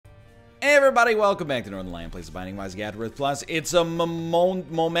Everybody, welcome back to Northernlion, place of Binding Wise AFTERBIRTH Plus. It's a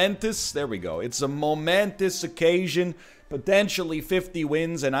momentous, there we go. It's a momentous occasion, potentially 50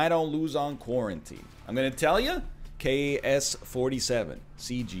 wins, and I don't lose on quarantine. I'm going to tell you, KS47,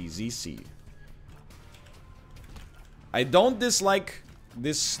 CGZC. I don't dislike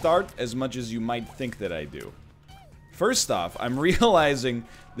this start as much as you might think that I do. First off, I'm realizing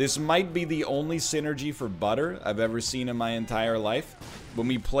this might be the only synergy for butter I've ever seen in my entire life. When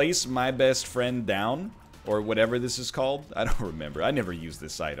we place my best friend down, or whatever this is called, I don't remember. I never used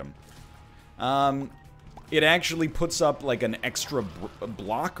this item. It actually puts up like an extra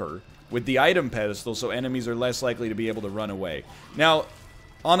blocker with the item pedestal, so enemies are less likely to be able to run away. Now,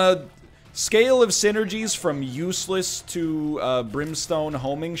 on a scale of synergies from useless to brimstone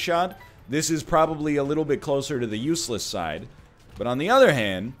homing shot, this is probably a little bit closer to the useless side. But on the other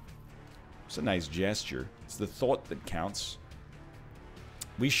hand, it's a nice gesture. It's the thought that counts.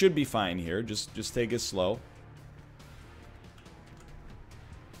 We should be fine here. Just take it slow.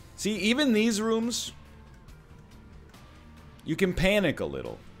 See, even these rooms, you can panic a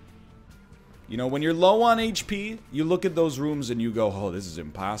little. You know, when you're low on HP, you look at those rooms and you go, oh, this is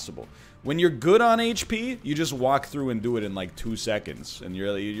impossible. When you're good on HP, you just walk through and do it in like 2 seconds. And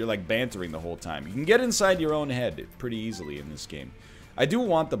you're like bantering the whole time. You can get inside your own head pretty easily in this game. I do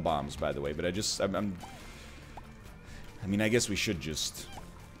want the bombs, by the way, but I mean, I guess we should just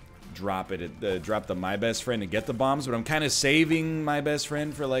drop it, drop the my best friend and get the bombs, but I'm kind of saving my best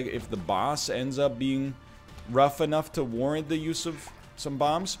friend for like if the boss ends up being rough enough to warrant the use of some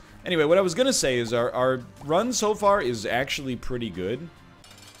bombs. Anyway, what I was gonna say is our run so far is actually pretty good.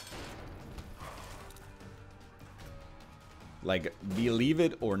 Like, believe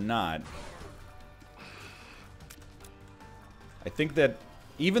it or not, I think that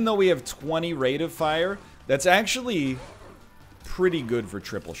even though we have 20 rate of fire, that's actually pretty good for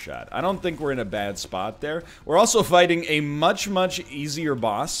triple shot. I don't think we're in a bad spot there. We're also fighting a much, much easier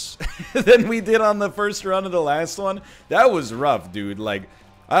boss than we did on the first run of the last one. That was rough, dude. Like,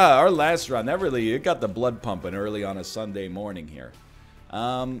 our last run, that really, it got the blood pumping early on a Sunday morning here.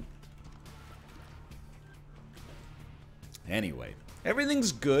 Anyway,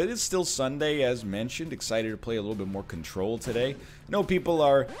 everything's good. It's still Sunday, as mentioned. Excited to play a little bit more Control today. I know people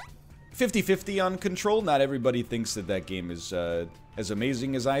are 50-50 on Control. Not everybody thinks that that game is as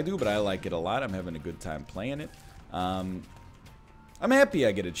amazing as I do, but I like it a lot. I'm having a good time playing it. I'm happy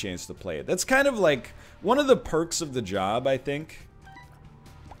I get a chance to play it. That's kind of like one of the perks of the job, I think.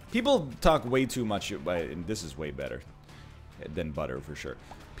 People talk way too much, and this is way better than butter for sure.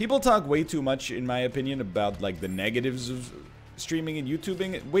 People talk way too much, in my opinion, about like the negatives of streaming and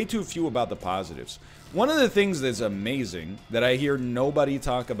YouTubing. Way too few about the positives. One of the things that's amazing that I hear nobody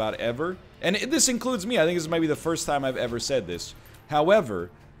talk about ever, and this includes me, I think this might be the first time I've ever said this.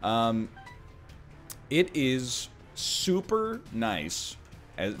 However, it is super nice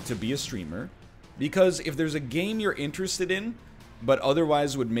to be a streamer, because if there's a game you're interested in, but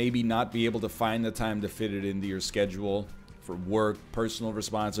otherwise would maybe not be able to find the time to fit it into your schedule, for work, personal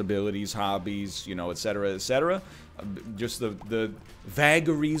responsibilities, hobbies, you know, etc., etc. Just the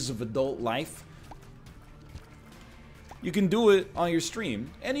vagaries of adult life. You can do it on your stream,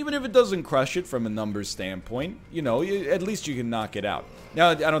 and even if it doesn't crush it from a numbers standpoint, you know, at least you can knock it out. Now,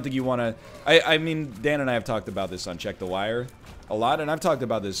 I don't think you want to... I mean, Dan and I have talked about this on Check the Wire a lot, and I've talked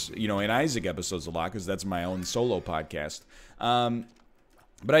about this, you know, in Isaac episodes a lot, because that's my own solo podcast.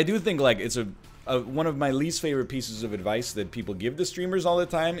 But I do think, like, it's one of my least favorite pieces of advice that people give to streamers all the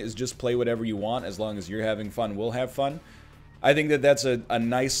time is just play whatever you want. As long as you're having fun, we'll have fun. I think that that's a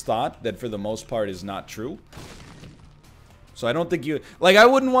nice thought that for the most part is not true. So I don't think you... Like, I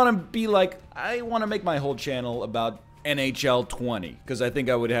wouldn't want to be like, I want to make my whole channel about NHL 20, because I think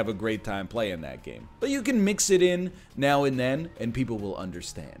I would have a great time playing that game. But you can mix it in now and then, and people will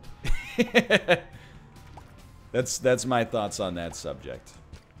understand. That's my thoughts on that subject.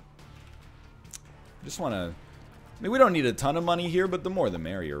 Just want to... I mean, we don't need a ton of money here, but the more the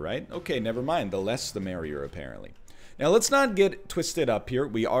merrier, right? Okay, never mind. The less the merrier, apparently. Now, let's not get twisted up here.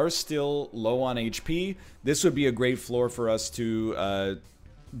 We are still low on HP. This would be a great floor for us to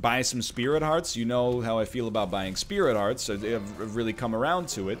buy some Spirit Hearts. You know how I feel about buying Spirit Hearts. So I've really come around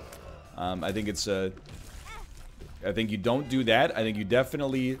to it. I think it's a... I think you don't do that. I think you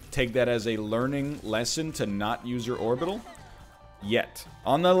definitely take that as a learning lesson to not use your orbital. Yet.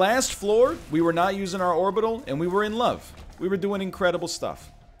 On the last floor, we were not using our orbital, and we were in love. We were doing incredible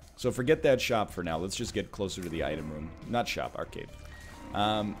stuff. So forget that shop for now. Let's just get closer to the item room. Not shop, arcade.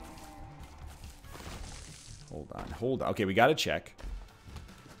 Hold on. Okay, we gotta check.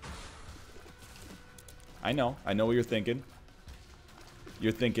 I know what you're thinking.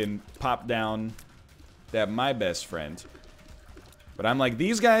 you're thinking pop down that my best friend. But I'm like,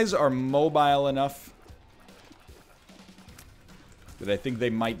 these guys are mobile enough that I think they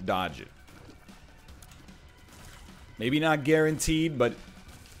might dodge it. Maybe not guaranteed, but...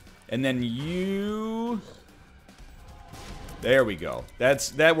 And then you... There we go.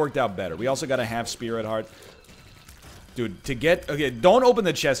 That worked out better. We also got a half Spirit Heart. Dude, to get... Okay, don't open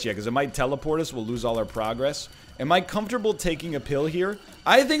the chest yet, because it might teleport us. We'll lose all our progress. Am I comfortable taking a pill here?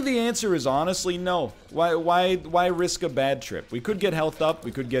 I think the answer is honestly no. Why risk a bad trip? We could get health up.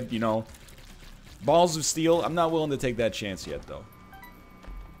 We could get, you know, balls of steel. I'm not willing to take that chance yet, though.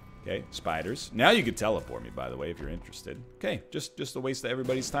 Okay, spiders. Now you could teleport me, by the way, if you're interested. Okay, just a waste of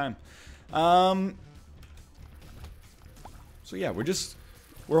everybody's time. So yeah,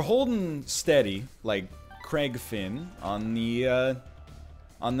 we're holding steady, like Craig Finn, on the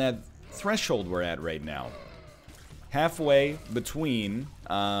on that threshold we're at right now. Halfway between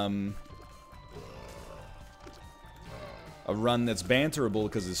a run that's banterable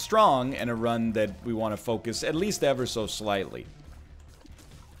because it's strong and a run that we want to focus at least ever so slightly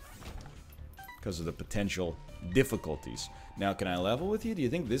because of the potential difficulties. Now, can I level with you? Do you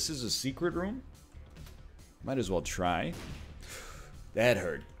think this is a secret room? Might as well try. That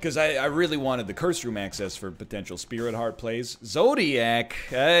hurt. Because I really wanted the curse room access for potential Spirit Heart plays. Zodiac.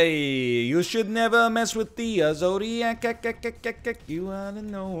 Hey, you should never mess with the Zodiac. You ought to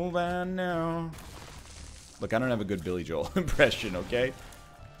know by now. Look, I don't have a good Billy Joel impression, okay?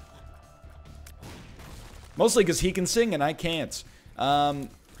 Mostly because he can sing and I can't.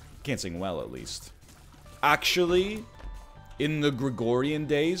 Can't sing well, at least. Actually, in the Gregorian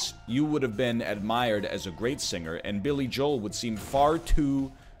days, you would have been admired as a great singer, and Billy Joel would seem far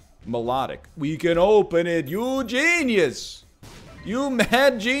too melodic. We can open it, you genius! You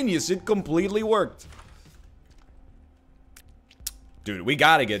mad genius, it completely worked. Dude, we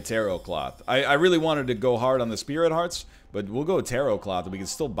gotta get Tarot Cloth. I really wanted to go hard on the Spirit Hearts, but we'll go Tarot Cloth, and we can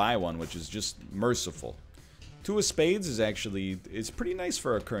still buy one, which is just merciful. Two of Spades is actually, it's pretty nice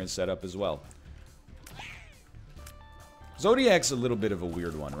for our current setup as well. Zodiac's a little bit of a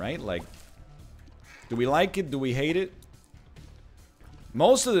weird one, right? Like, do we like it? Do we hate it?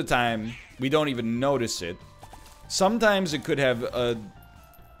 Most of the time, we don't even notice it. Sometimes it could have a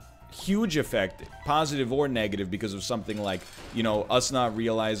huge effect, positive or negative, because of something like, you know, us not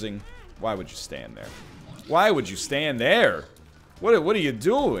realizing... Why would you stand there? Why would you stand there? What are you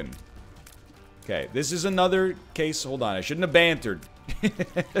doing? Okay, this is another case. Hold on, I shouldn't have bantered.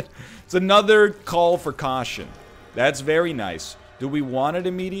 It's another call for caution. That's very nice. Do we want it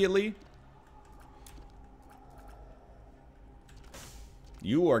immediately?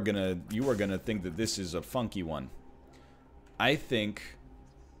 You are gonna think that this is a funky one. I think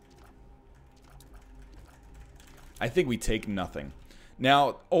we take nothing.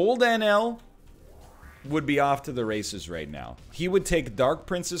 Now, old NL would be off to the races right now. He would take Dark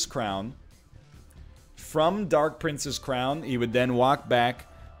Prince's crown. From Dark Prince's crown, he would then walk back,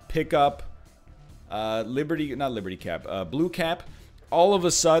 pick up Blue Cap. All of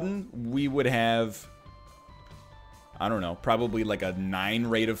a sudden, we would have, I don't know, probably like a 9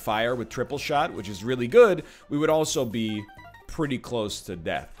 rate of fire with triple shot, which is really good. We would also be pretty close to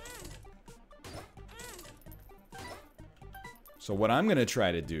death. So what I'm going to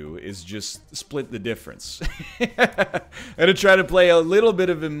try to do is just split the difference. I'm going to try to play a little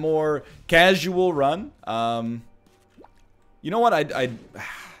bit of a more casual run. You know what?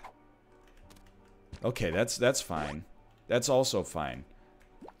 Okay, that's fine. That's also fine.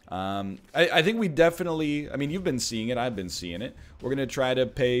 I think we definitely... I mean, you've been seeing it. I've been seeing it. We're going to try to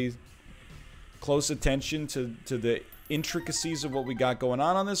pay close attention to the intricacies of what we got going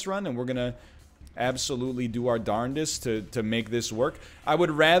on this run, and we're going to absolutely do our darndest to make this work. I would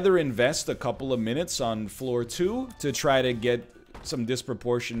rather invest a couple of minutes on floor 2 to try to get some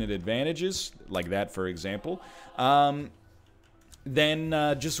disproportionate advantages, like that, for example. Then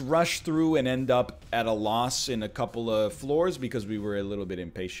just rush through and end up at a loss in a couple of floors because we were a little bit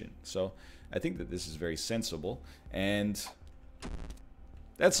impatient. So I think that this is very sensible, and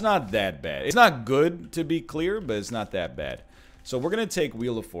that's not that bad. It's not good, to be clear, but it's not that bad. So we're going to take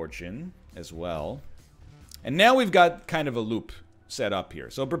Wheel of Fortune as well. And now we've got kind of a loop set up here.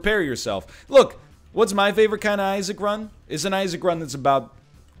 So prepare yourself. Look, what's my favorite kind of Isaac run? Is an Isaac run that's about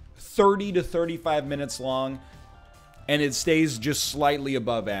 30 to 35 minutes long, and it stays just slightly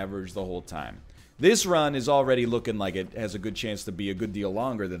above average the whole time. This run is already looking like it has a good chance to be a good deal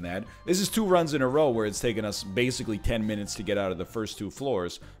longer than that. This is 2 runs in a row where it's taken us basically 10 minutes to get out of the first 2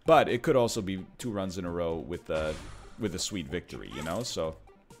 floors, but it could also be 2 runs in a row with a sweet victory, you know? So,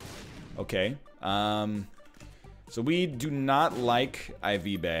 okay. So we do not like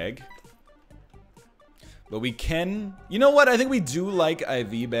IV bag. But we can... You know what? I think we do like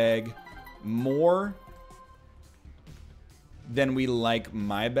IV bag more than we like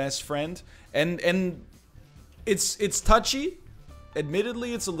my best friend. And it's touchy.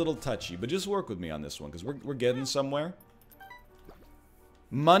 Admittedly, it's a little touchy. But just work with me on this one, because we're getting somewhere.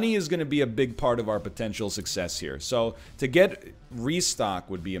 Money is going to be a big part of our potential success here. So to get restock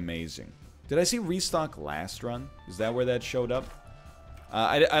would be amazing. Did I see restock last run? Is that where that showed up?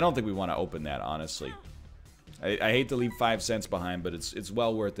 I don't think we want to open that, honestly. I hate to leave 5 cents behind, but it's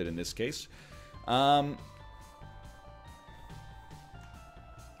well worth it in this case.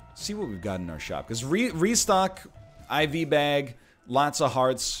 See what we've got in our shop. Because restock, IV bag, lots of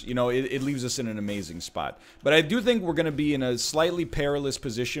hearts, you know, it leaves us in an amazing spot. But I do think we're going to be in a slightly perilous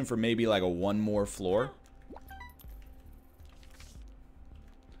position for maybe like a 1 more floor.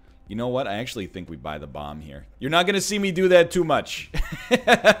 You know what? I actually think we buy the bomb here. You're not going to see me do that too much.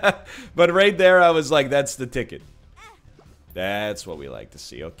 But right there, I was like, that's the ticket. That's what we like to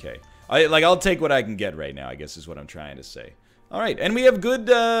see. Okay. I'll take what I can get right now, I guess is what I'm trying to say. All right. And we have good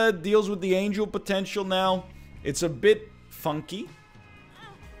deals with the angel potential now. It's a bit funky,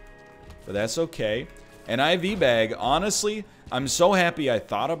 but that's okay. And IV bag, honestly, I'm so happy I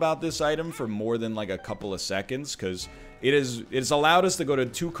thought about this item for more than like a couple of seconds, because it's allowed us to go to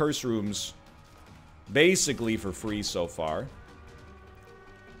 2 curse rooms basically for free so far.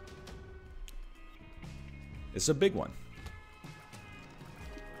 It's a big one.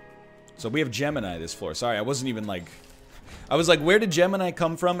 So we have Gemini this floor. Sorry, I wasn't even like... I was like, where did Gemini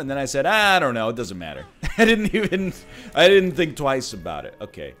come from? And then I said, I don't know, it doesn't matter. I didn't think twice about it.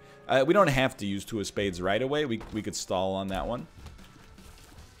 Okay. We don't have to use 2 of spades right away. We could stall on that one.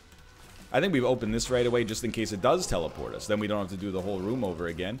 I think we've opened this right away just in case it does teleport us. Then we don't have to do the whole room over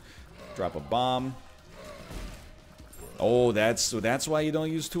again. Drop a bomb. Oh, that's why you don't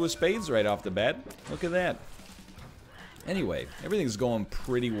use 2 of spades right off the bat. Look at that. Anyway, everything's going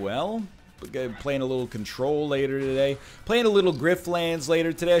pretty well. Playing a little control later today. Playing a little Grifflands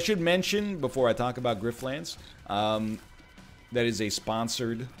later today. I should mention, before I talk about Grifflands, that is a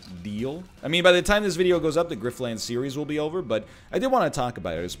sponsored deal. I mean, by the time this video goes up, the Grifflands series will be over, but I did want to talk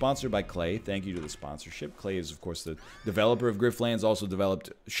about it. It's sponsored by Clay. Thank you to the sponsorship. Clay is, of course, the developer of Grifflands, also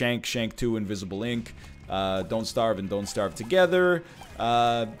developed Shank, Shank 2, Invisible Ink, Don't Starve and Don't Starve Together,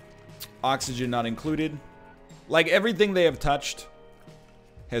 Oxygen Not Included. Like, everything they have touched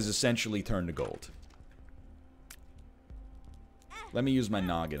has essentially turned to gold. Let me use my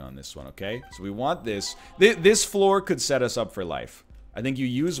noggin on this one, okay? So we want this. This floor could set us up for life. I think you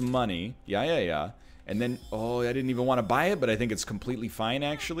use money. Yeah. And then, oh, I didn't even want to buy it, but I think it's completely fine,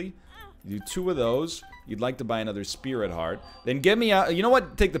 actually. You do 2 of those. You'd like to buy another Spirit Heart. Then get me out. You know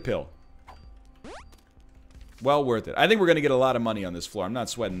what? Take the pill. Well worth it. I think we're going to get a lot of money on this floor. I'm not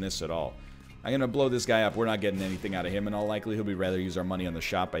sweating this at all. I'm going to blow this guy up. We're not getting anything out of him in all likelihood. We'd rather use our money on the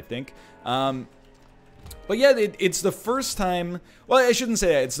shop, I think. But yeah, it's the first time... Well, I shouldn't say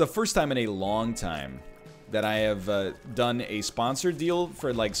that. It's the first time in a long time that I have done a sponsored deal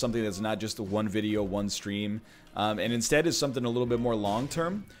for like something that's not just a 1 video, 1 stream. And instead is something a little bit more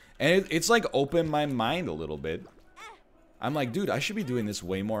long-term. And it's like opened my mind a little bit. I'm like, dude, I should be doing this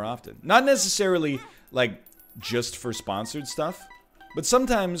way more often. Not necessarily like just for sponsored stuff. But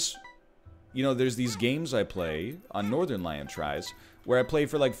sometimes... You know, there's these games I play on Northernlion tries where I play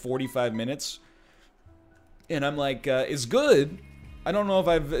for like 45 minutes. And I'm like, it's good. I don't know if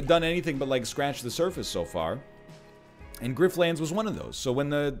I've done anything but like scratch the surface so far. And Grifflands was one of those. So when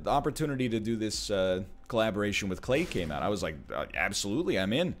the opportunity to do this collaboration with Clay came out, I was like, absolutely,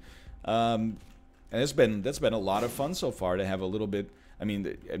 I'm in. And that's been a lot of fun so far to have a little bit, I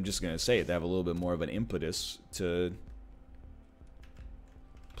mean, I'm just going to say it, to have a little bit more of an impetus to...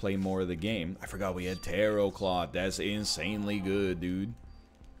 play more of the game. I forgot we had Tarot Cloth. That's insanely good, dude.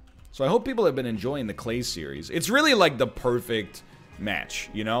 So I hope people have been enjoying the Clay series. It's really like the perfect match,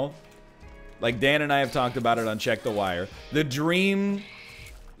 you know? Like Dan and I have talked about it on Check the Wire. The Dream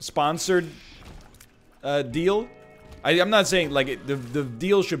sponsored deal. I'm not saying like the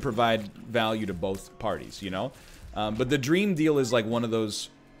deal should provide value to both parties, you know? But the Dream deal is like one of those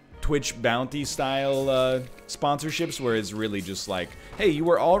Twitch bounty style sponsorships where it's really just like, hey, you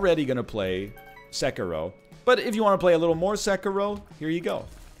were already gonna play Sekiro, but if you want to play a little more Sekiro, here you go.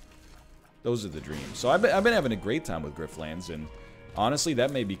 Those are the dreams. So I've been having a great time with Grifflands, and honestly, that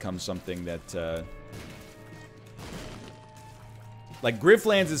may become something that like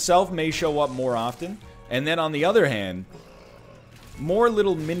Grifflands itself may show up more often, and then on the other hand, more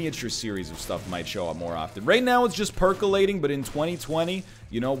little miniature series of stuff might show up more often. Right now it's just percolating, but in 2020,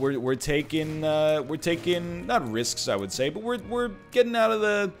 you know, we're taking not risks, I would say, but we're getting out of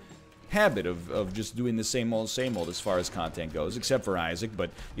the habit of just doing the same old as far as content goes, except for Isaac.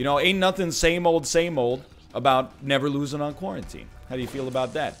 But you know, ain't nothing same old about never losing on quarantine. How do you feel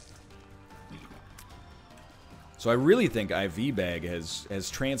about that? So I really think IV Bag has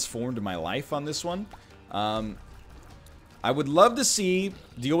transformed my life on this one. I would love to see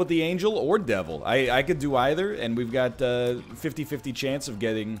deal with the angel or devil. I could do either, and we've got 50-50 chance of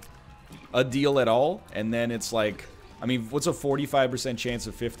getting a deal at all. And then it's like, I mean, what's a 45% chance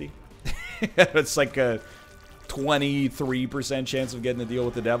of 50? It's like a 23% chance of getting a deal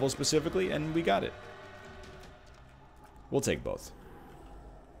with the devil specifically, and we got it. We'll take both.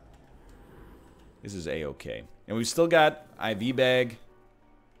 This is A-okay. And we've still got IV Bag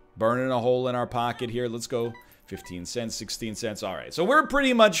burning a hole in our pocket here. Let's go 15 cents, 16 cents. All right. So we're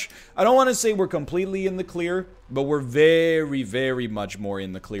pretty much, I don't want to say we're completely in the clear, but we're very, very much more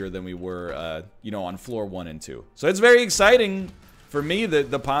in the clear than we were, you know, on floor 1 and 2. So it's very exciting for me,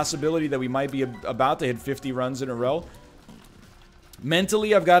 the possibility that we might be about to hit 50 runs in a row.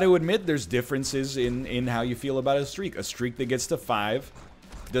 Mentally, I've got to admit, there's differences in how you feel about a streak. A streak that gets to 5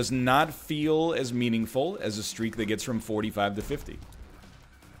 does not feel as meaningful as a streak that gets from 45 to 50.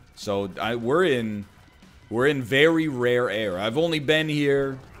 So we're in very rare air. I've only been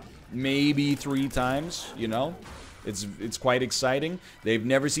here maybe 3 times, you know. It's quite exciting. They've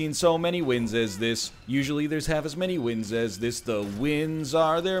never seen so many wins as this. Usually there's half as many wins as this. The wins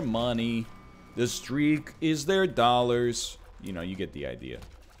are their money. The streak is their dollars. You know, you get the idea.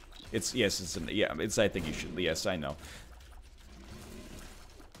 I think you should. Yes, I know.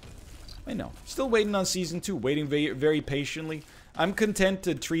 I know. Still waiting on Season 2. Waiting very, very patiently. I'm content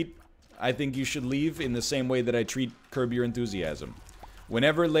to treat I Think You Should Leave in the same way that I treat Curb Your Enthusiasm.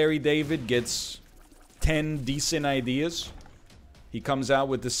 Whenever Larry David gets 10 decent ideas, he comes out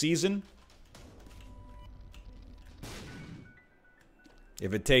with the season.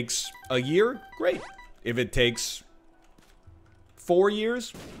 If it takes a year, great. If it takes 4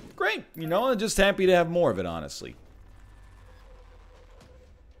 years, great. You know, I'm just happy to have more of it, honestly.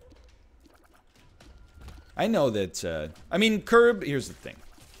 I know that, I mean, Curb, here's the thing.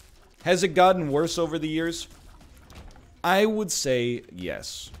 Has it gotten worse over the years? I would say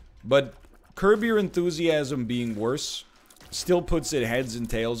yes. But Curb Your Enthusiasm being worse still puts it heads and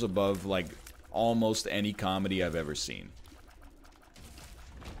tails above, like, almost any comedy I've ever seen.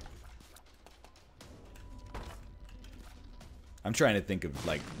 I'm trying to think of,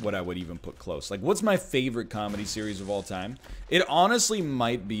 like, what I would even put close. Like, what's my favorite comedy series of all time? It honestly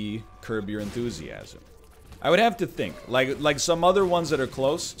might be Curb Your Enthusiasm. I would have to think. Like some other ones that are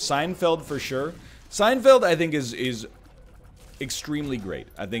close. Seinfeld for sure. Seinfeld, I think, is extremely great.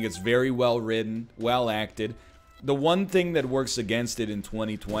 I think it's very well written, well acted. The one thing that works against it in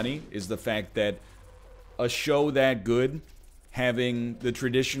 2020 is the fact that a show that good, having the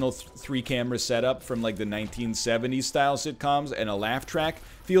traditional 3-camera setup from like the 1970s style sitcoms and a laugh track,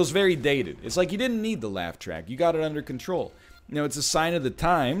 feels very dated. It's like you didn't need the laugh track. You got it under control. You know, it's a sign of the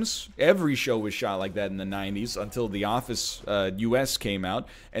times. Every show was shot like that in the 90s until The Office US came out,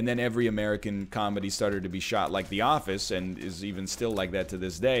 and then every American comedy started to be shot like The Office, and is even still like that to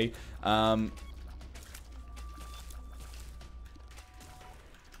this day. I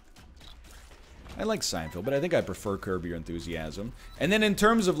like Seinfeld, but I think I prefer Curb Your Enthusiasm. And then in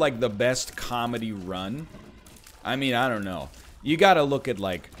terms of, like, the best comedy run, I mean, I don't know. You gotta look at,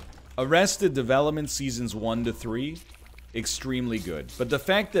 like, Arrested Development seasons 1 to 3, extremely good. But the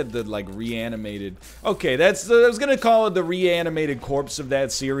fact that the, like, reanimated... Okay, that's... I was gonna call it the reanimated corpse of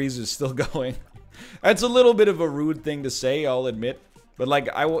that series is still going. That's a little bit of a rude thing to say, I'll admit. But, like,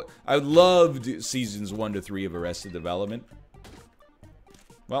 I loved seasons 1 to 3 of Arrested Development.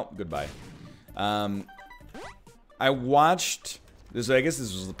 Well, goodbye. I watched this. I guess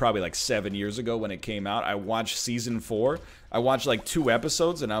this was probably like 7 years ago when it came out. I watched season 4. I watched like 2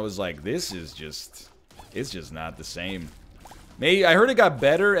 episodes, and I was like, "This is just, it's just not the same." Maybe I heard it got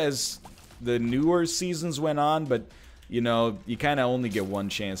better as the newer seasons went on, but you know, you kind of only get one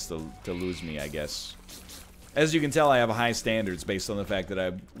chance to lose me, I guess. As you can tell, I have high standards based on the fact that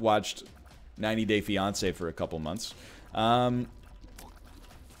I watched 90 Day Fiancé for a couple months.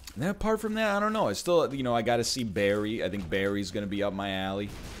 And apart from that, I don't know. I still, you know, I got to see Barry. I think Barry's going to be up my alley.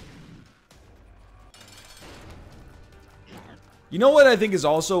 You know what I think is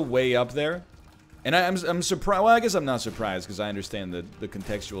also way up there? And I'm surprised. Well, I guess I'm not surprised because I understand the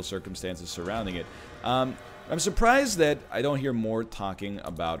contextual circumstances surrounding it. I'm surprised that I don't hear more talking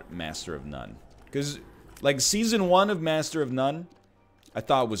about Master of None. Because, like, Season 1 of Master of None I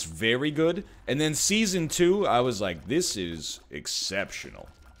thought was very good. And then Season 2, I was like, this is exceptional.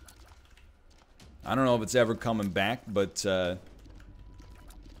 I don't know if it's ever coming back, but I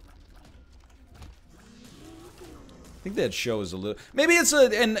think that show is a little... Maybe it's a...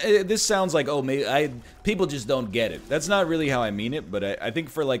 And this sounds like, oh, maybe people just don't get it. That's not really how I mean it, but I think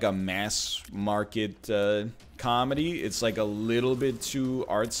for like a mass market comedy, it's like a little bit too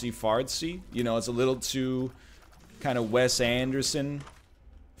artsy-fartsy. You know, it's a little too kind of Wes Anderson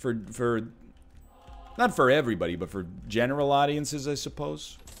for... Not for everybody, but for general audiences, I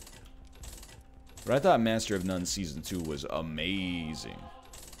suppose. But I thought Master of None Season 2 was amazing.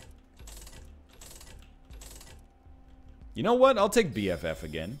 You know what? I'll take BFF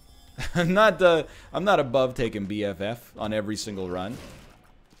again. I'm not above taking BFF on every single run.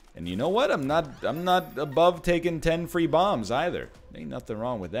 And you know what? I'm not above taking 10 free bombs either. Ain't nothing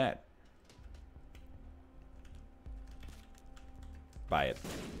wrong with that. Buy it.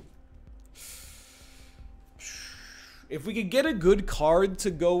 If we could get a good card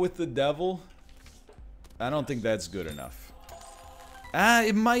to go with the devil, I don't think that's good enough.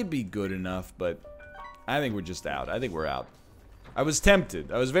 It might be good enough, but I think we're just out. I think we're out. I was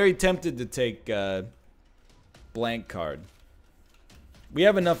tempted. I was very tempted to take blank card. We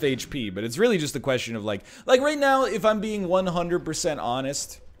have enough HP, but it's really just a question of like right now, if I'm being 100%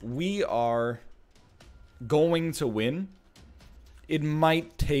 honest, we are going to win. It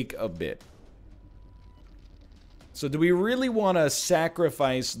might take a bit. So do we really want to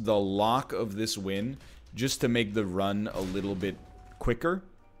sacrifice the lock of this win just to make the run a little bit quicker?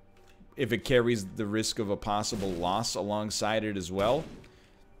 If it carries the risk of a possible loss alongside it as well?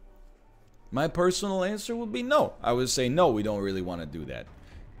 My personal answer would be no. I would say no, we don't really want to do that.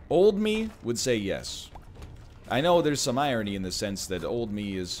 Old me would say yes. I know there's some irony in the sense that old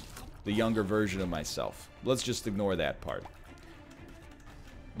me is the younger version of myself. Let's just ignore that part.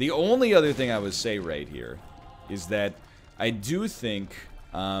 The only other thing I would say right here is that I do think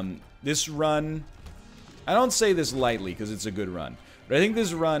this run... I don't say this lightly because it's a good run. But I think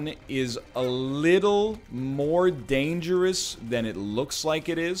this run is a little more dangerous than it looks like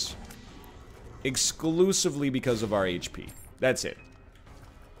it is. Exclusively because of our HP. That's it.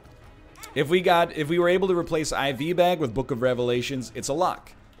 If we were able to replace IV Bag with Book of Revelations, it's a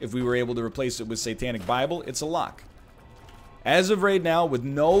lock. If we were able to replace it with Satanic Bible, it's a lock. As of right now, with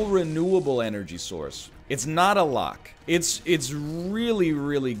no renewable energy source, it's not a lock. It's really,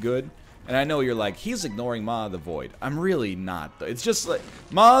 really good. And I know you're like, he's ignoring Maw of the Void. I'm really not. It's just like,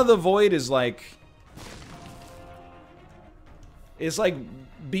 Maw of the Void is like... It's like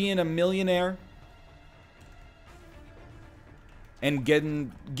being a millionaire and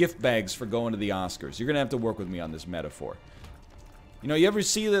getting gift bags for going to the Oscars. You're going to have to work with me on this metaphor. You know, you ever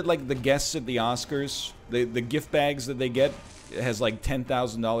see that, like, the guests at the Oscars, the gift bags that they get, it has like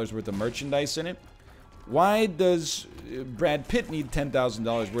 $10,000 worth of merchandise in it? Why does Brad Pitt need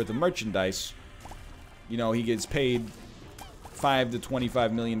 $10,000 worth of merchandise? You know, he gets paid $5 to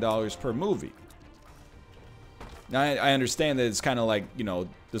 $25 million per movie. Now, I understand that it's kind of like, you know,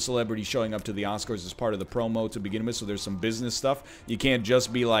 the celebrity showing up to the Oscars as part of the promo to begin with, so there's some business stuff. You can't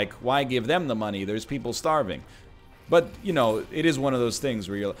just be like, why give them the money? There's people starving. But, you know, it is one of those things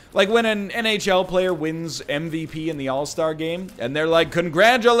where you're... Like when an NHL player wins MVP in the All-Star game, and they're like,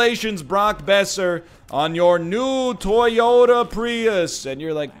 congratulations, Brock Besser, on your new Toyota Prius. And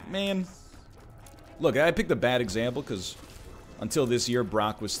you're like, man... Look, I picked a bad example because until this year,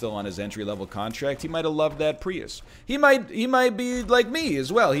 Brock was still on his entry-level contract. He might have loved that Prius. He might be like me as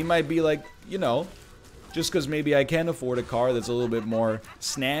well. He might be like, you know, just because maybe I can afford a car that's a little bit more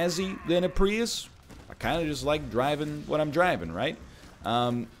snazzy than a Prius... I kind of just like driving what I'm driving, right?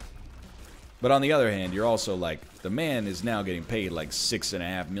 But on the other hand, you're also like, the man is now getting paid like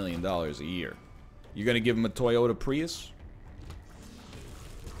 $6.5 million a year. You're going to give him a Toyota Prius?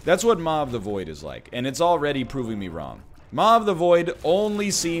 That's what Maw of the Void is like, and it's already proving me wrong. Maw of the Void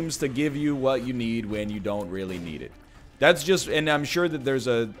only seems to give you what you need when you don't really need it. That's just, and I'm sure that there's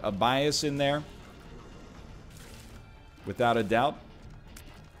a bias in there. Without a doubt.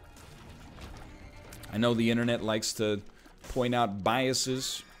 I know the internet likes to point out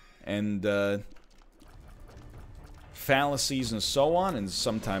biases and fallacies and so on, and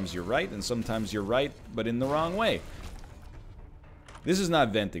sometimes you're right, and sometimes you're right, but in the wrong way. This is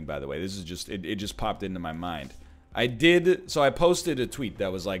not venting, by the way. This is just, it just popped into my mind. So I posted a tweet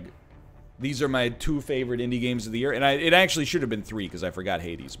that was like, these are my 2 favorite indie games of the year, and it actually should have been 3 because I forgot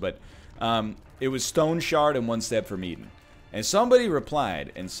Hades, but it was Stone Shard and One Step from Eden. And somebody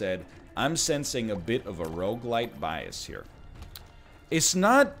replied and said, I'm sensing a bit of a roguelite bias here. It's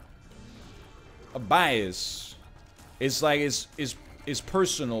not a bias. It's like, it's is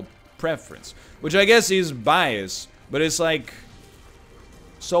personal preference, which I guess is bias, but it's like,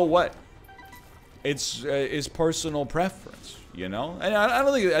 so what? It's personal preference, you know? And I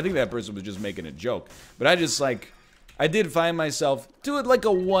don't think, I think that person was just making a joke, but I just like, I did find myself to it like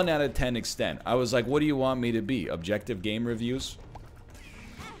a 1 out of 10 extent. I was like, what do you want me to be? Objective game reviews?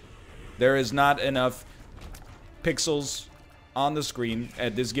 There is not enough pixels on the screen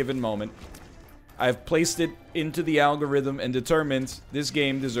at this given moment. I've placed it into the algorithm and determined this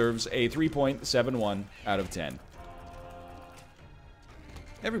game deserves a 3.71 out of 10.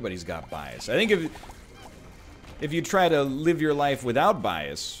 Everybody's got bias. I think if you try to live your life without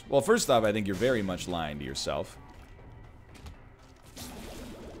bias, well, first off, I think you're very much lying to yourself.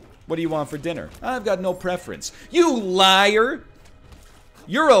 What do you want for dinner? I've got no preference. You liar!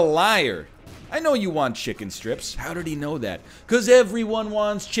 You're a liar. I know you want chicken strips. How did he know that? Because everyone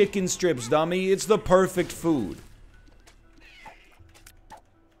wants chicken strips, dummy. It's the perfect food.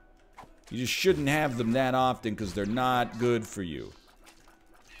 You just shouldn't have them that often because they're not good for you.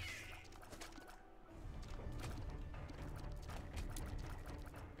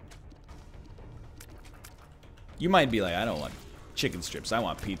 You might be like, I don't want chicken strips. I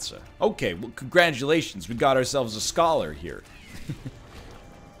want pizza. Okay, well, congratulations. We got ourselves a scholar here.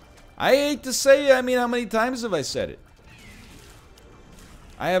 I hate to say, I mean, how many times have I said it?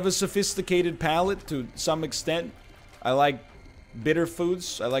 I have a sophisticated palate to some extent. I like bitter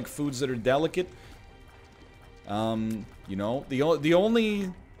foods. I like foods that are delicate. You know, the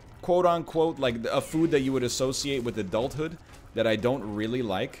only quote-unquote, like, a food that you would associate with adulthood that I don't really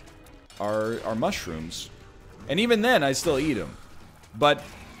like are mushrooms. And even then, I still eat them. But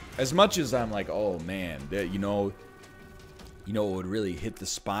as much as I'm like, oh man, you know what would really hit the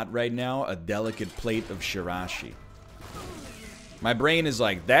spot right now? A delicate plate of shirashi. My brain is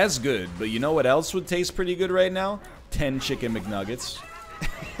like, that's good, but you know what else would taste pretty good right now? 10 chicken McNuggets.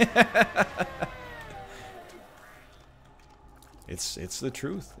 It's the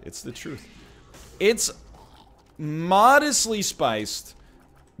truth. It's the truth. It's modestly spiced,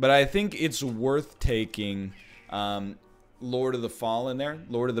 but I think it's worth taking Lord of the Fall in there.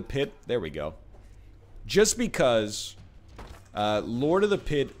 Lord of the Pit. There we go. Just because Lord of the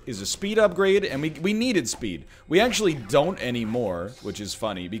Pit is a speed upgrade, and we needed speed. We actually don't anymore, which is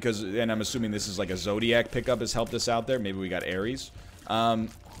funny, because, and I'm assuming this is like a Zodiac pickup has helped us out there. Maybe we got Ares.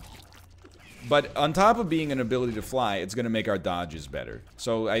 But on top of being an ability to fly, it's going to make our dodges better.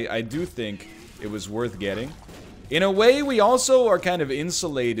 So I do think it was worth getting. In a way, we also are kind of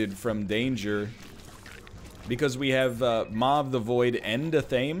insulated from danger because we have Maw of the Void and a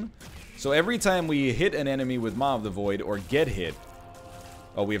Thame. So every time we hit an enemy with Maw of the Void or get hit...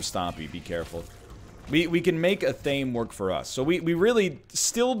 Oh, we have Stompy. Be careful. We can make a Thame work for us. So we really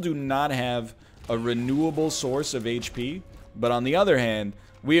still do not have a renewable source of HP. But on the other hand,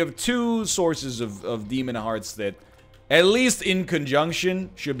 we have two sources of Demon Hearts that, at least in conjunction,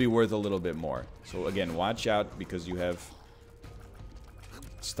 should be worth a little bit more. So again, watch out because you have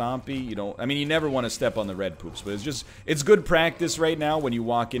Stompy. You don't, I mean, you never want to step on the red poops, but it's good practice right now when you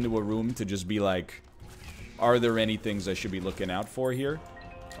walk into a room to just be like, are there any things I should be looking out for here?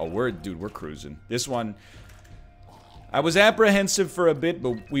 Oh, dude, we're cruising. This one, I was apprehensive for a bit,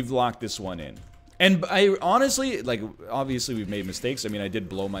 but we've locked this one in. And I honestly, like, obviously we've made mistakes. I mean, I did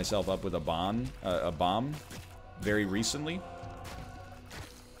blow myself up with a bomb very recently.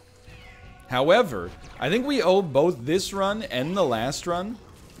 However, I think we owe both this run and the last run.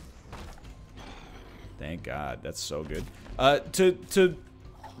 Thank God, that's so good. To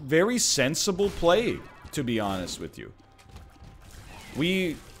very sensible play, to be honest with you.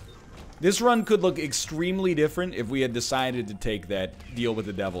 This run could look extremely different if we had decided to take that deal with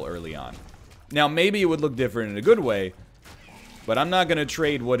the devil early on. Now, maybe it would look different in a good way, but I'm not going to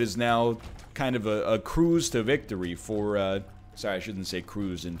trade what is now kind of a cruise to victory for, sorry, I shouldn't say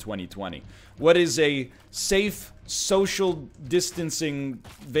cruise in 2020. What is a safe, social distancing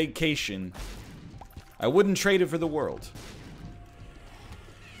vacation, I wouldn't trade it for the world.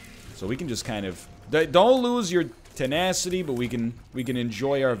 So we can just kind of, don't lose your tenacity, but we can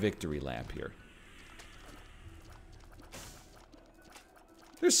enjoy our victory lap here.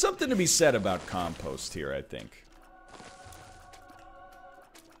 There's something to be said about compost here, I think.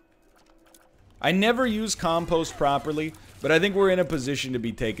 I never use compost properly, but I think we're in a position to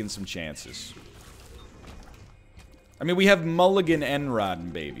be taking some chances. I mean, we have Mulligan and Rotten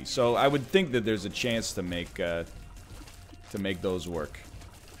Baby, so I would think that there's a chance to make those work.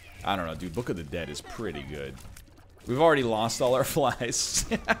 I don't know, dude. Book of the Dead is pretty good. We've already lost all our flies.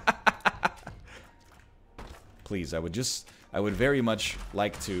 Please, I would very much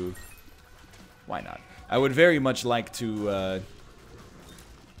like to... Why not? I would very much like to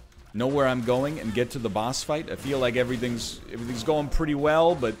know where I'm going and get to the boss fight. I feel like everything's going pretty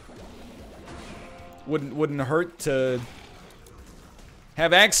well, but wouldn't hurt to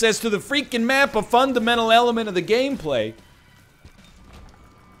have access to the freaking map, a fundamental element of the gameplay.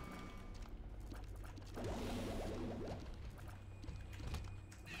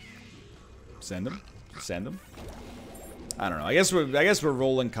 Send them. Send them. I don't know. I guess we're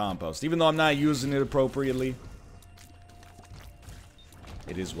rolling compost, even though I'm not using it appropriately.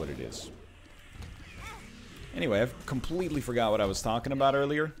 It is what it is. Anyway, I've completely forgot what I was talking about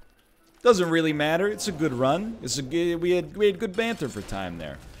earlier. Doesn't really matter. It's a good run. We had good banter for time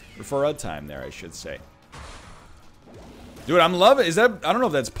there, or for a time there, I should say. Dude, I'm loving. Is that, I don't know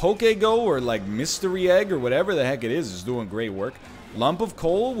if that's Pokego or like Mystery Egg or whatever the heck it is. Is doing great work. Lump of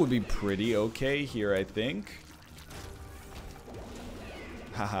coal would be pretty okay here, I think.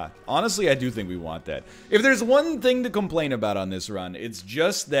 Haha. Honestly, I do think we want that. If there's one thing to complain about on this run, it's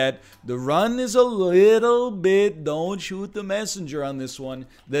just that the run is a little bit, don't shoot the messenger on this one.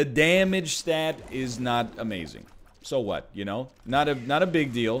 The damage stat is not amazing. So what, you know? Not a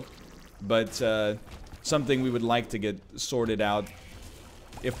big deal, but something we would like to get sorted out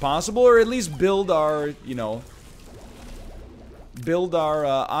if possible, or at least build our, you know, build our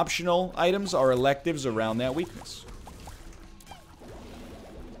optional items, our electives around that weakness.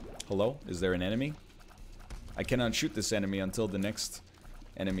 Hello? Is there an enemy? I cannot shoot this enemy until the next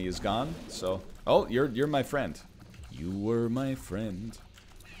enemy is gone, so... Oh, you're my friend. You were my friend.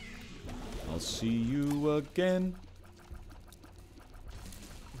 I'll see you again.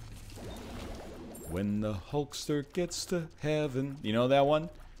 When the Hulkster gets to heaven. You know that one?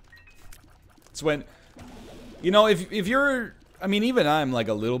 It's when... You know, if you're... I mean, even I'm like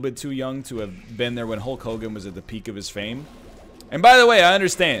a little bit too young to have been there when Hulk Hogan was at the peak of his fame. And by the way, I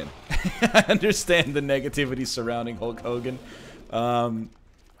understand. I understand the negativity surrounding Hulk Hogan. And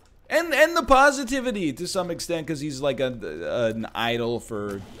the positivity to some extent, because he's like an idol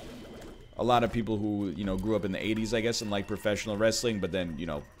for a lot of people who, you know, grew up in the 80s, I guess, and like professional wrestling, but then, you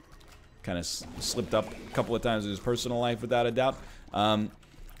know, kind of slipped up a couple of times in his personal life, without a doubt.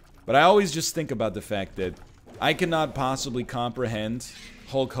 But I always just think about the fact that I cannot possibly comprehend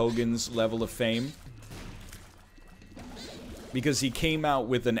Hulk Hogan's level of fame, because he came out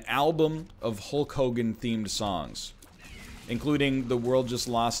with an album of Hulk Hogan themed songs, including The World Just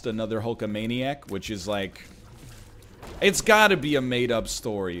Lost Another Hulkamaniac, which is like, it's gotta be a made up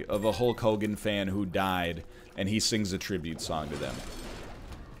story of a Hulk Hogan fan who died and he sings a tribute song to them.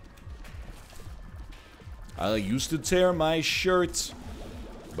 I used to tear my shirt,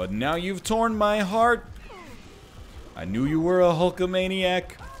 but now you've torn my heart. I knew you were a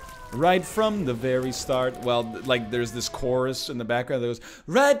Hulkamaniac right from the very start. Well, like, there's this chorus in the background that goes,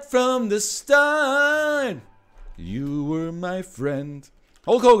 right from the start, you were my friend.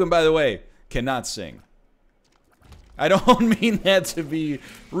 Hulk Hogan, by the way, cannot sing. I don't mean that to be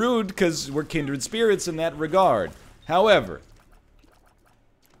rude, because we're kindred spirits in that regard. However,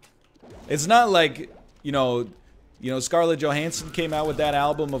 it's not like, you know, Scarlett Johansson came out with that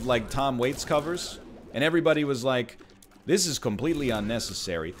album of, like, Tom Waits covers, and everybody was like, this is completely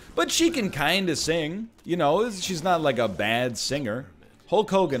unnecessary. But she can kind of sing, you know, she's not like a bad singer. Hulk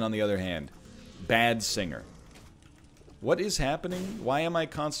Hogan, on the other hand, bad singer. What is happening? Why am I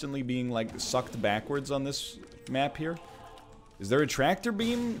constantly being, like, sucked backwards on this map here? Is there a tractor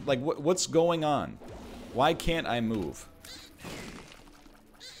beam? Like, what's going on? Why can't I move?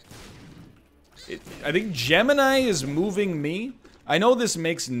 I think Gemini is moving me. I know this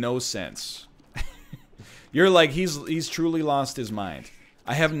makes no sense. You're like, he's truly lost his mind.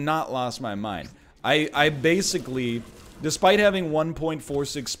 I have not lost my mind. I basically, despite having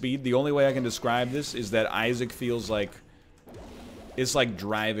 1.46 speed, the only way I can describe this is that Isaac feels like it's like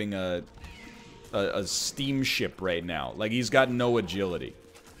driving a steamship right now. Like, he's got no agility.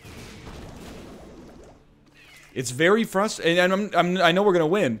 It's very frustrating, and I know we're gonna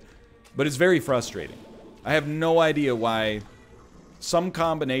win, but it's very frustrating. I have no idea why some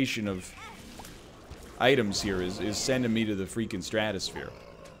combination of items here is sending me to the freaking stratosphere.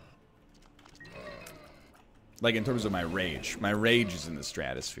 Like, in terms of my rage. My rage is in the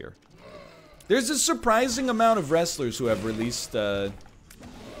stratosphere. There's a surprising amount of wrestlers who have released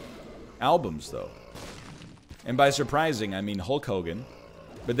albums, though. And by surprising, I mean Hulk Hogan.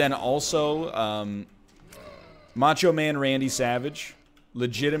 But then also Macho Man Randy Savage.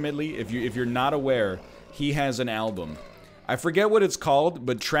 Legitimately, if you're not aware, he has an album. I forget what it's called,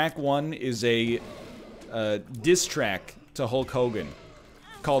 but track 1 is a diss track to Hulk Hogan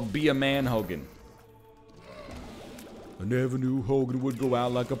called Be a Man Hogan. I never knew Hogan would go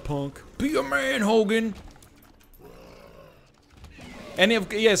out like a punk. Be a man, Hogan! And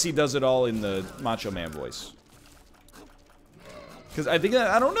if, yes, he does it all in the Macho Man voice. Because I think,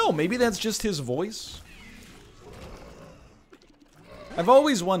 I don't know, maybe that's just his voice? I've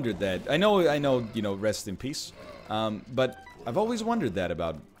always wondered that. I know, you know, rest in peace. But I've always wondered that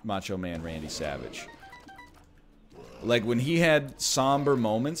about Macho Man Randy Savage. Like, when he had somber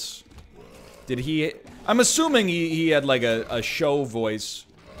moments, did he... I'm assuming he had, like, a show voice.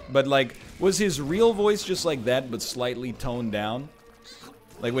 But, like, was his real voice just like that, but slightly toned down?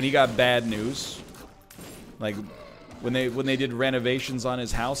 Like, when he got bad news? Like... When they did renovations on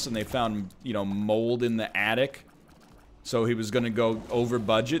his house and they found, you know, mold in the attic. So he was gonna go over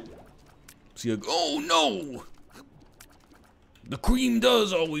budget. So you're like, oh no! The cream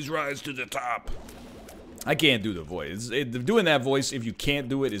does always rise to the top. I can't do the voice. Doing that voice, if you can't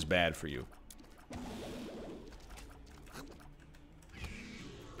do it, is bad for you.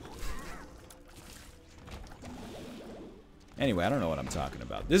 Anyway, I don't know what I'm talking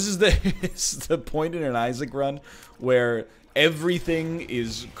about. This is the point in an Isaac run where everything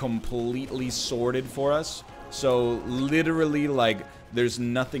is completely sorted for us. So literally, like, there's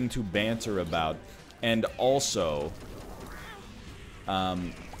nothing to banter about. And also,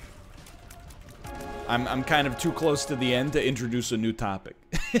 I'm kind of too close to the end to introduce a new topic.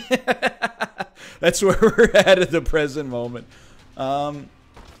 That's where we're at the present moment.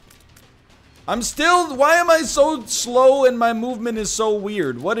 I'm still... Why am I so slow and my movement is so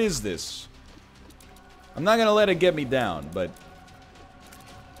weird? What is this? I'm not gonna let it get me down, but...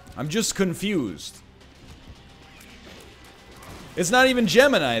 I'm just confused. It's not even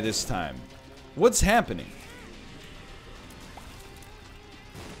Gemini this time. What's happening?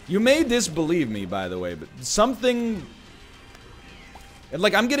 You may disbelieve me, by the way, but something...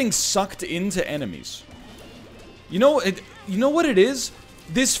 Like, I'm getting sucked into enemies. You know what it is?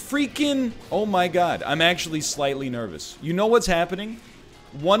 This freaking... Oh my god, I'm actually slightly nervous. You know what's happening?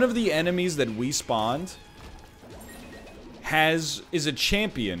 One of the enemies that we spawned is a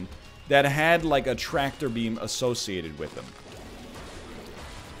champion that had like a tractor beam associated with him.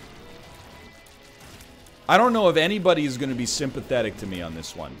 I don't know if anybody is going to be sympathetic to me on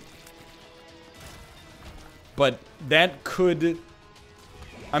this one. But that could...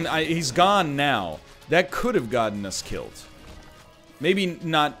 he's gone now. That could have gotten us killed. Maybe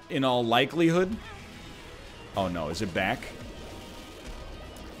not in all likelihood. Oh no, is it back?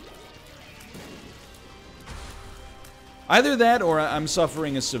 Either that or I'm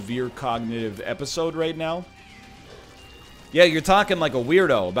suffering a severe cognitive episode right now. Yeah, you're talking like a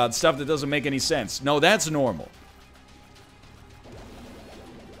weirdo about stuff that doesn't make any sense. No, that's normal.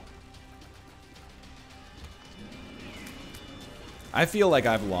 I feel like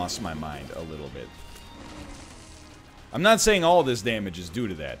I've lost my mind a little bit. I'm not saying all this damage is due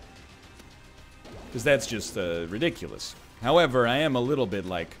to that. Because that's just ridiculous. However, I am a little bit,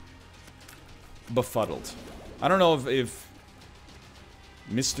 like, befuddled. I don't know if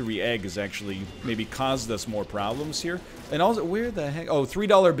Mystery Egg has actually maybe caused us more problems here. And also, where the heck? Oh,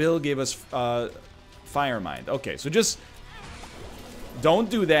 $3 bill gave us Fire Mind. Okay, so just don't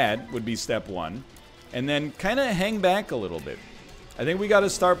do that would be step one. And then kind of hang back a little bit. I think we got to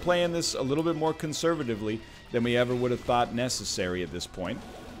start playing this a little bit more conservatively than we ever would have thought necessary at this point.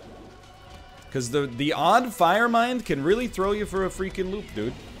 Because the odd Fire Mind can really throw you for a freaking loop,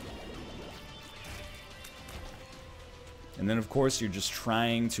 dude. And then, of course, you're just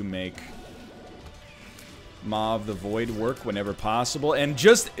trying to make Maw of the Void work whenever possible. And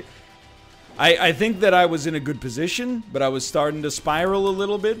just... I think that I was in a good position, but I was starting to spiral a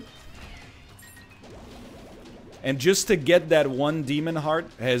little bit. And just to get that one demon heart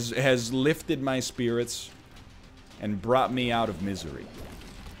has lifted my spirits and brought me out of misery.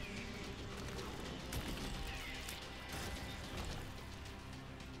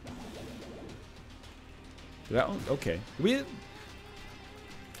 Okay.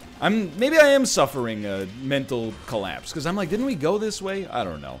 Maybe I am suffering a mental collapse, because I'm like, didn't we go this way? I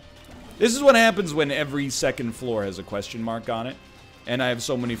don't know. This is what happens when every second floor has a question mark on it, and I have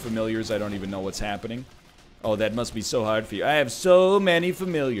so many familiars I don't even know what's happening. Oh, that must be so hard for you. I have so many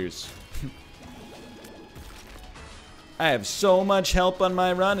familiars. I have so much help on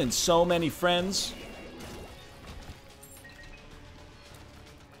my run and so many friends.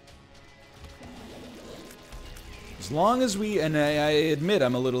 As long as we, and I admit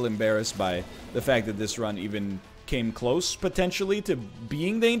I'm a little embarrassed by the fact that this run even came close, potentially, to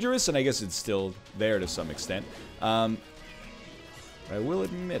being dangerous, and I guess it's still there to some extent. I will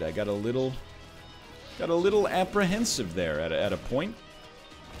admit I got a little apprehensive there at a point.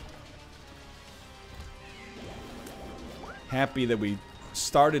 Happy that we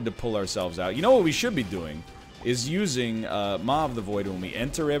started to pull ourselves out. You know what we should be doing? is using Maw of the Void when we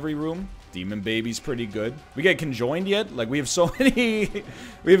enter every room. Demon Baby's pretty good. We get conjoined yet? Like, we have so many...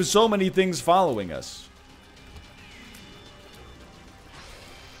 we have so many things following us.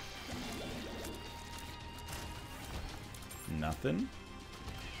 Nothing.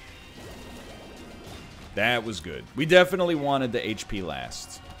 That was good. We definitely wanted the HP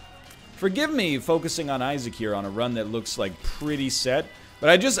last. Forgive me focusing on Isaac here on a run that looks like pretty set, but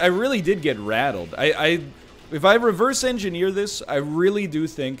I really did get rattled. If I reverse engineer this, I really do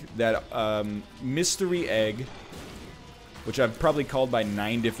think that Mystery Egg, which I've probably called by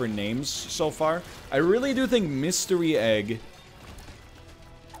 9 different names so far, I really do think Mystery Egg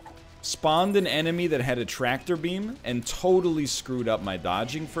spawned an enemy that had a tractor beam and totally screwed up my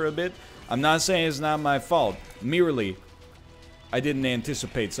dodging for a bit. I'm not saying it's not my fault. Merely, I didn't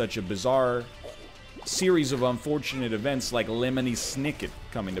anticipate such a bizarre series of unfortunate events like Lemony Snicket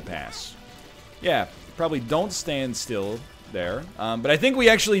coming to pass. Yeah, probably don't stand still there. But I think we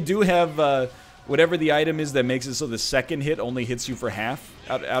actually do have whatever the item is that makes it so the second hit only hits you for half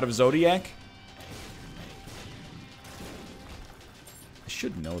out of Zodiac. I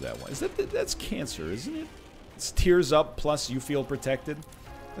should know that one. Is that's cancer, isn't it? It's tears up plus you feel protected.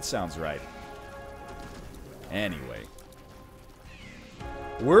 That sounds right. Anyway.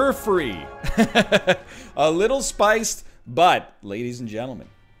 We're free. A little spiced, but, ladies and gentlemen,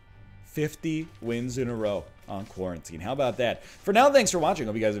 50 wins in a row on quarantine. How about that? For now, thanks for watching.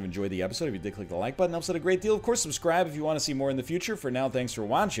 Hope you guys have enjoyed the episode. If you did, click the like button. It helps out a great deal. Of course, subscribe if you want to see more in the future. For now, thanks for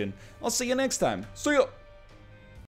watching. I'll see you next time. See ya!